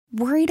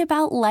Worried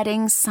about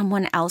letting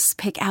someone else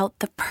pick out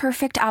the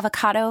perfect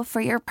avocado for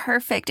your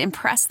perfect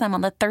impress them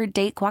on the third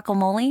date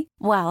guacamole?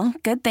 Well,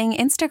 good thing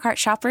Instacart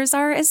shoppers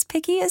are as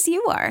picky as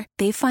you are.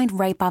 They find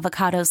ripe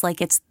avocados like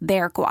it's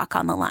their guac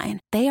on the line.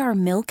 They are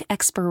milk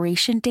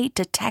expiration date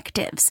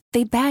detectives.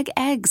 They bag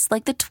eggs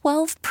like the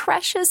 12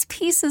 precious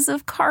pieces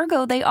of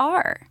cargo they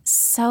are.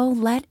 So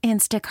let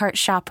Instacart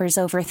shoppers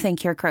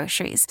overthink your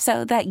groceries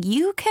so that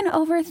you can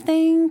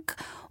overthink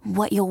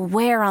what you'll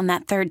wear on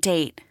that third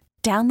date.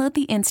 Download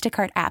the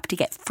Instacart app to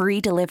get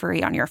free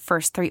delivery on your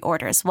first 3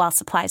 orders while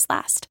supplies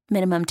last.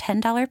 Minimum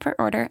 $10 per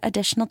order.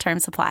 Additional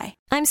terms apply.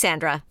 I'm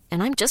Sandra,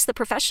 and I'm just the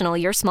professional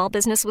your small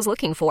business was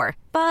looking for.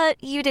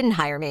 But you didn't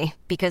hire me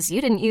because you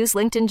didn't use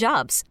LinkedIn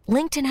Jobs.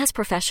 LinkedIn has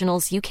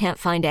professionals you can't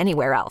find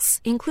anywhere else,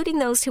 including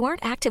those who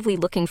aren't actively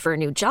looking for a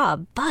new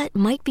job, but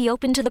might be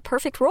open to the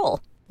perfect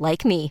role,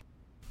 like me.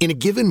 In a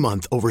given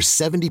month, over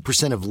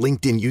 70% of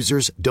LinkedIn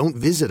users don't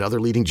visit other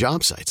leading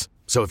job sites.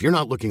 So if you're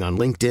not looking on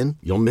LinkedIn,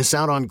 you'll miss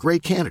out on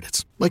great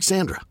candidates like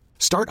Sandra.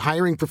 Start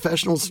hiring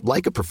professionals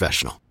like a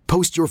professional.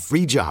 Post your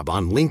free job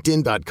on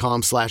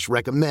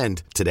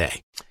linkedin.com/recommend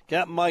today.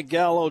 Captain Mike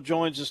Gallo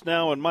joins us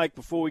now. And, Mike,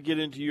 before we get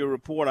into your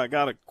report, I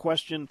got a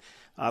question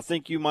I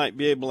think you might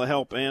be able to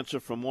help answer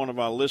from one of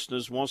our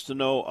listeners. Wants to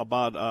know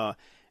about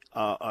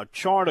a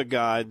charter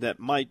guide that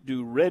might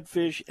do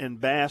redfish and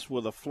bass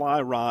with a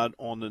fly rod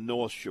on the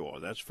North Shore.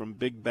 That's from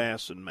Big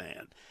Bass and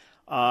Man.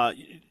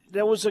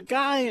 There was a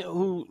guy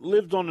who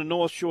lived on the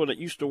North Shore that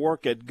used to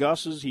work at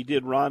Gus's. He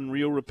did rod and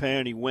reel repair,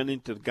 and he went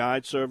into the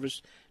guide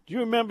service. Do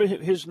you remember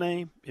his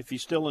name, if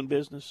he's still in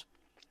business?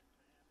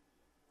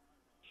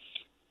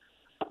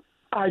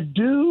 I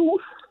do,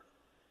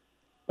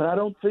 but I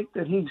don't think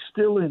that he's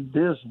still in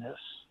business.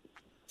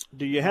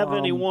 Do you have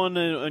anyone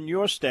on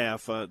your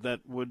staff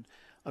that would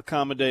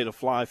accommodate a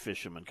fly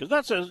fisherman? Because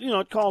that's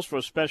it calls for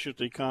a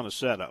specialty kind of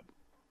setup.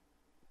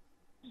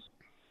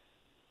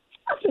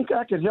 I think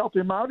I could help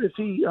him out if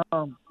he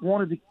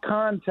wanted to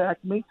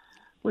contact me.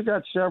 We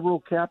got several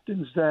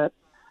captains that,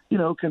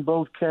 can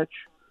both catch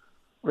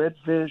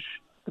redfish.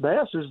 The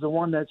bass is the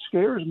one that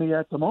scares me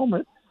at the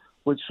moment.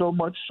 With so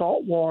much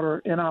salt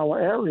water in our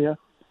area,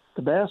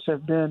 the bass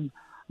have been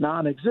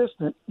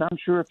non-existent. And I'm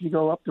sure if you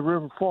go up the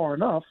river far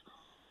enough,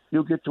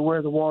 you'll get to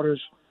where the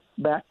water's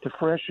back to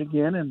fresh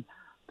again, and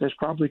there's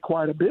probably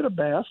quite a bit of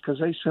bass because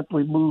they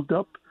simply moved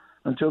up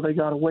until they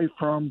got away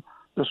from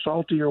the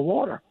saltier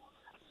water.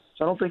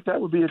 So I don't think that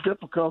would be a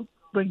difficult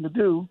thing to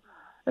do.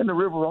 And the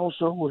river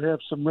also would have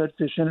some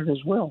redfish in it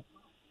as well.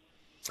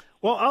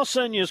 Well, I'll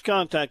send you his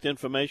contact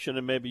information,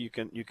 and maybe you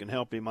can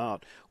help him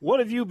out. What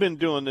have you been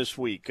doing this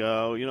week?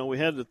 We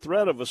had the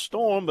threat of a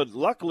storm, but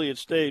luckily it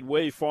stayed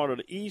way far to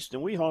the east,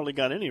 and we hardly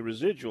got any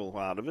residual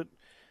out of it.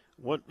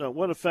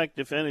 What effect,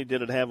 if any,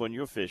 did it have on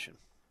your fishing?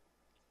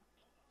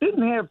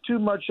 Didn't have too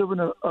much of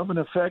an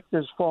effect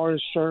as far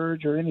as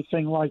surge or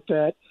anything like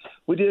that.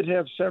 We did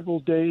have several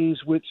days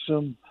with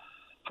some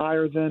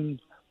higher than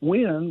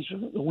winds.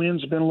 The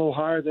winds have been a little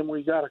higher than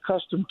we got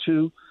accustomed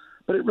to,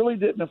 but it really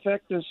didn't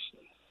affect us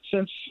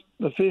since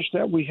the fish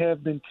that we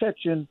have been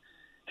catching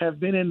have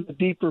been in the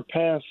deeper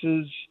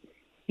passes,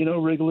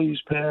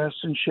 Wrigley's Pass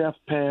and Chef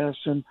Pass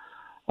and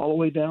all the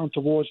way down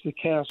towards the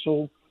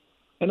castle.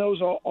 And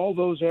all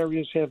those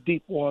areas have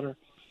deep water,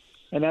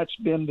 and that's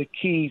been the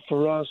key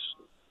for us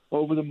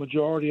over the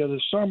majority of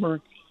the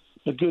summer.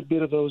 A good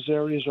bit of those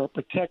areas are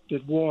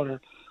protected water,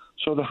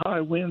 so the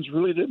high winds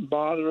really didn't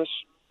bother us.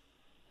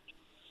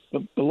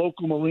 The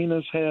local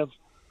marinas have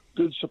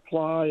good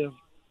supply of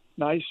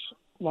nice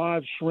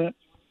live shrimp,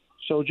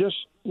 so just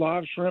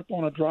live shrimp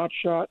on a drop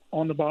shot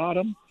on the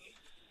bottom.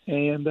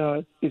 And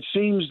it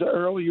seems the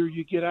earlier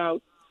you get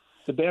out,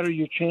 the better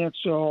your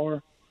chances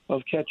are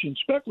of catching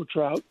speckled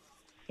trout.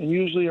 And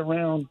usually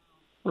around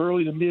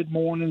early to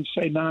mid-morning,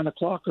 say 9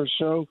 o'clock or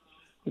so,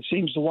 it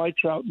seems the white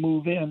trout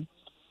move in.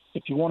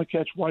 If you want to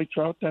catch white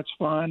trout, that's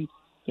fine.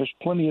 There's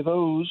plenty of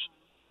those.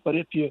 But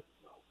if you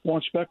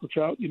want speckled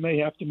trout, you may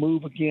have to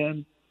move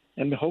again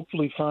and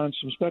hopefully find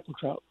some speckled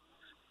trout.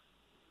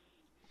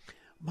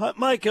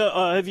 Mike,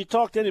 have you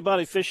talked to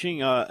anybody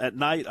fishing at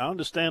night? I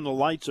understand the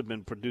lights have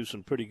been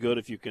producing pretty good.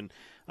 If you can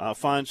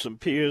find some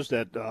piers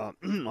that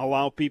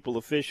allow people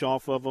to fish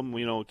off of them,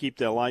 keep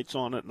their lights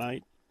on at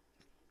night.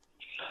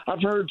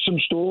 I've heard some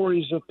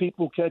stories of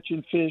people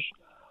catching fish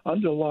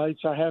under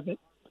lights. I haven't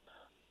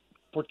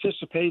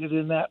participated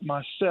in that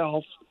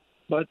myself,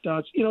 but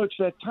it's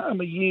that time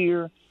of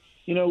year.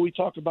 We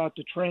talk about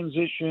the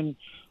transition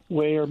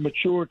where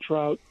mature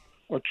trout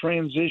are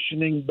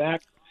transitioning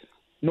back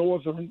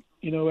northern,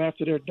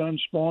 after they're done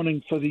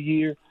spawning for the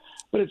year.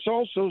 But it's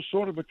also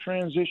sort of a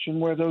transition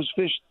where those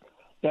fish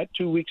that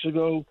 2 weeks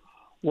ago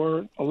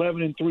were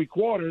 11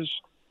 3/4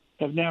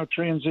 have now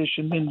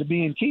transitioned into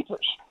being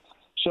keepers.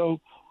 So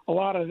a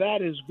lot of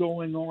that is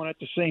going on at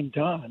the same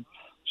time.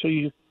 So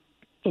the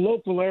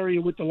local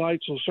area with the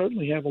lights will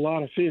certainly have a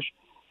lot of fish.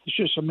 It's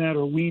just a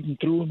matter of weeding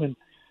through them and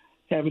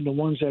having the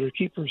ones that are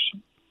keepers.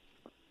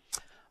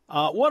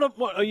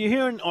 What are you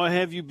hearing, or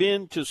have you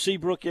been to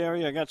Seabrook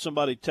area? I got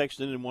somebody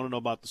texting and want to know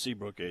about the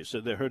Seabrook area.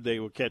 Said they heard they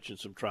were catching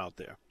some trout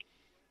there.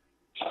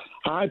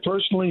 I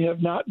personally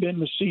have not been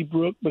to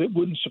Seabrook, but it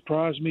wouldn't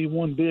surprise me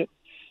one bit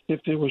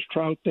if there was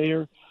trout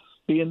there,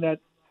 being that,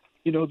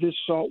 this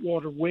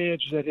saltwater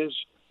wedge that has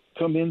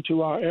come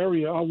into our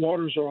area. Our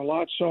waters are a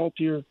lot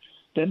saltier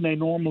than they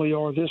normally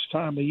are this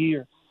time of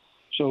year.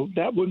 So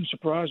that wouldn't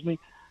surprise me,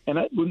 and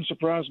that wouldn't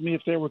surprise me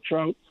if there were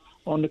trout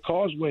on the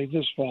causeway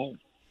this fall.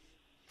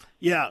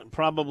 Yeah,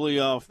 probably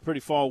pretty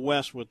far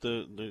west with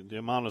the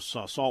amount of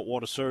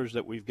saltwater surge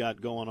that we've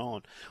got going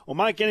on. Well,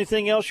 Mike,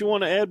 anything else you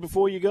want to add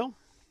before you go?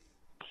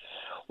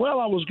 Well,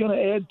 I was going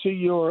to add to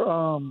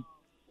your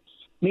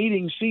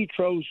needing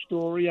Cito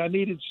story. I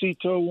needed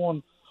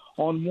Cito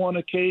on one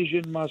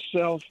occasion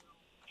myself.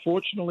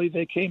 Fortunately,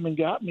 they came and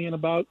got me in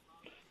it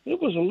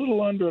was a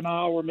little under an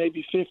hour,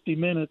 maybe 50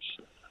 minutes.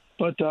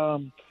 But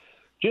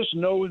just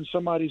knowing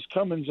somebody's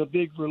coming is a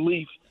big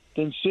relief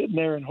than sitting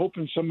there and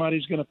hoping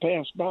somebody's going to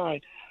pass by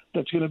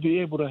that's going to be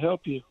able to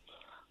help you.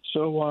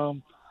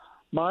 So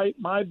my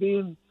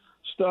being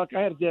stuck, I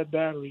had a dead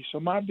battery,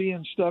 so my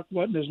being stuck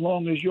wasn't as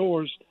long as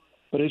yours,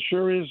 but it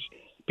sure is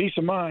peace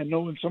of mind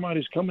knowing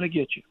somebody's coming to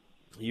get you.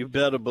 You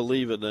better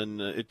believe it,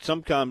 and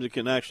sometimes it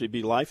can actually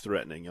be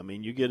life-threatening. I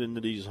mean, you get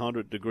into these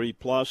 100-degree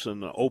plus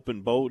in an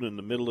open boat in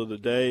the middle of the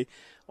day,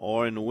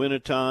 or in the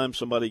wintertime,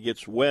 somebody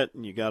gets wet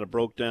and you got a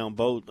broke-down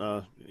boat.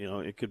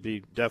 It could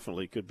be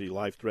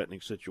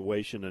life-threatening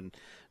situation. And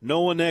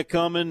knowing they're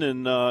coming,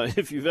 and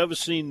if you've ever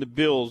seen the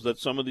bills that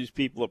some of these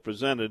people are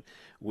presented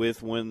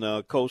with when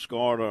Coast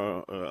Guard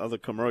or other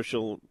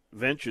commercial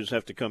ventures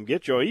have to come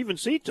get you, or even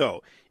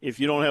Cito, if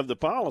you don't have the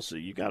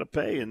policy, you got to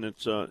pay, and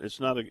it's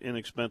not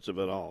inexpensive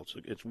at all.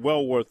 It's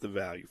well worth the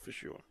value for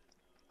sure.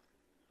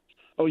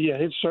 Oh yeah,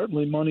 it's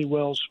certainly money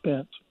well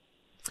spent.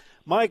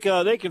 Mike,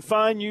 they can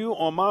find you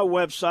on my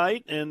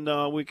website, and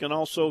we can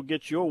also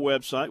get your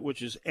website, which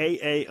is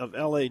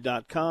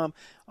aaofla.com.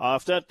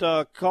 If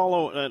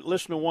that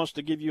listener wants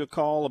to give you a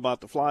call about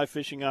the fly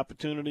fishing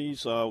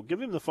opportunities,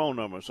 give him the phone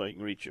number so he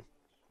can reach you.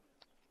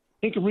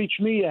 He can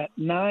reach me at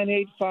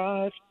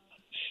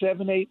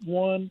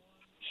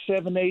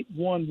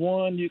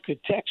 985-781-7811. You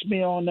could text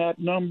me on that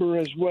number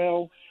as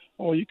well,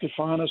 or you could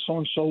find us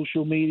on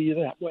social media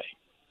that way.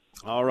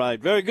 All right.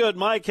 Very good,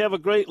 Mike. Have a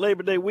great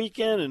Labor Day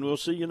weekend, and we'll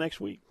see you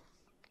next week.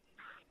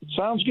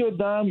 Sounds good,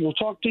 Don. We'll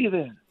talk to you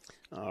then.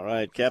 All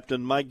right.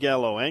 Captain Mike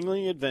Gallo,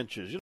 Angling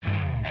Adventures.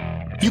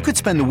 You could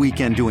spend the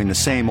weekend doing the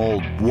same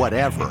old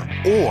whatever,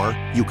 or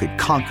you could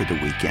conquer the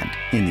weekend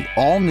in the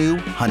all-new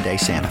Hyundai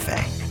Santa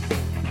Fe.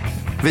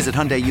 Visit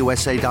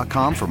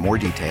HyundaiUSA.com for more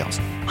details.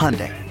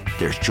 Hyundai,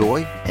 there's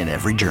joy in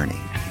every journey.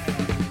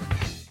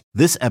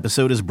 This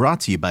episode is brought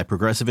to you by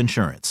Progressive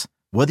Insurance.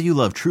 Whether you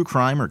love true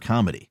crime or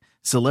comedy,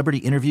 celebrity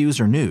interviews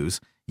or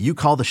news, you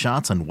call the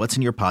shots on what's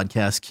in your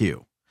podcast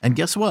queue. And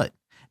guess what?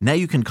 Now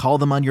you can call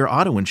them on your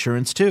auto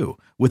insurance too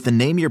with the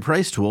Name Your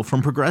Price tool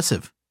from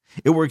Progressive.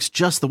 It works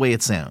just the way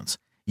it sounds.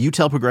 You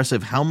tell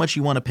Progressive how much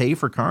you want to pay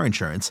for car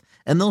insurance,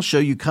 and they'll show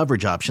you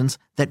coverage options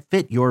that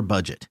fit your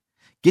budget.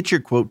 Get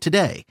your quote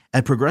today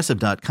at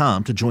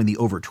Progressive.com to join the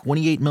over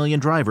 28 million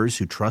drivers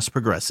who trust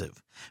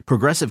Progressive.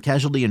 Progressive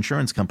Casualty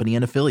Insurance Company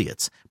and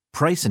Affiliates.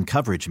 Price and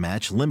coverage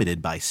match limited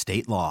by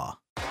state law.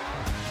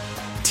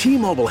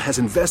 T-Mobile has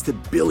invested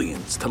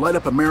billions to light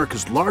up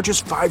America's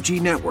largest 5G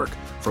network,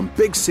 from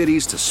big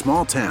cities to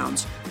small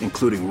towns,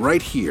 including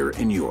right here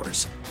in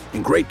yours.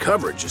 And great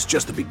coverage is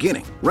just the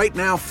beginning. Right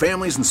now,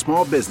 families and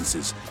small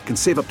businesses can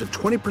save up to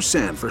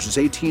 20% versus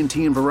AT&T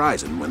and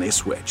Verizon when they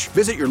switch.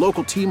 Visit your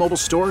local T-Mobile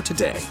store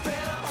today.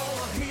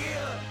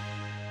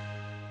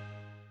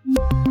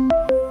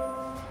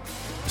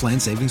 Plan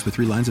savings with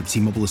 3 lines of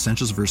T-Mobile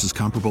Essentials versus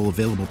comparable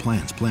available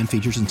plans. Plan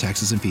features and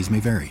taxes and fees may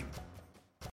vary.